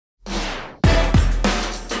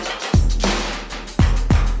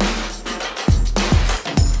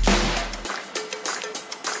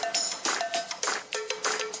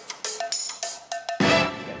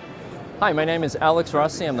Hi, my name is Alex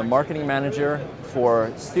Rossi. I'm the marketing manager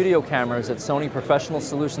for studio cameras at Sony Professional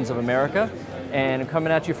Solutions of America. And I'm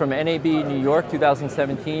coming at you from NAB New York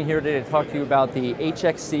 2017 here today to talk to you about the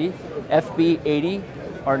HXC FB80,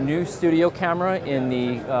 our new studio camera in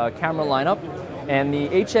the camera lineup. And the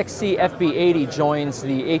HXC FB80 joins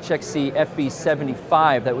the HXC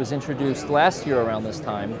FB75 that was introduced last year around this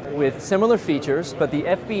time with similar features, but the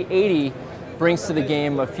FB80 brings to the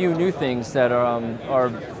game a few new things that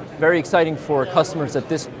are very exciting for customers at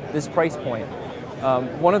this price point.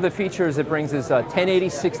 One of the features it brings is 1080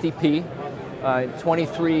 60p,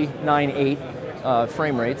 2398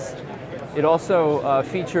 frame rates. It also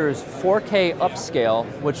features 4K upscale,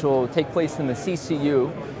 which will take place in the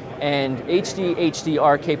CCU, and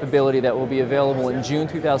HD-HDR capability that will be available in June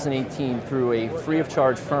 2018 through a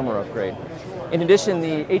free-of-charge firmware upgrade. In addition,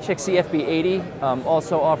 the HXC FB80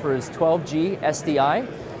 also offers 12G Sdi,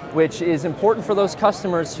 which is important for those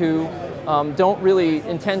customers who don't really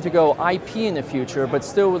intend to go IP in the future, but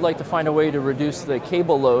still would like to find a way to reduce the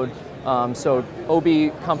cable load. So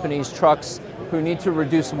OB companies, trucks who need to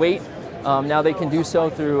reduce weight, now they can do so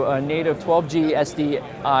through a native 12G Sdi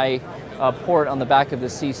port on the back of the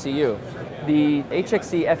CCU. The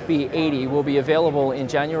HXC FB80 will be available in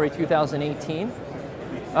January 2018.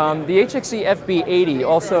 The HXC FB80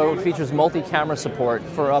 also features multi-camera support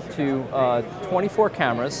for up to 24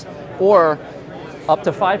 cameras or up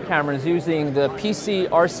to 5 cameras using the PC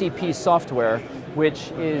RCP software,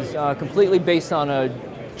 which is completely based on a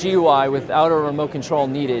GUI without a remote control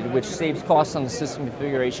needed, which saves costs on the system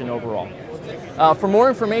configuration overall. For more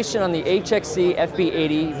information on the HXC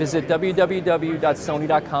FB80, visit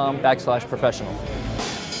www.sony.com/professional.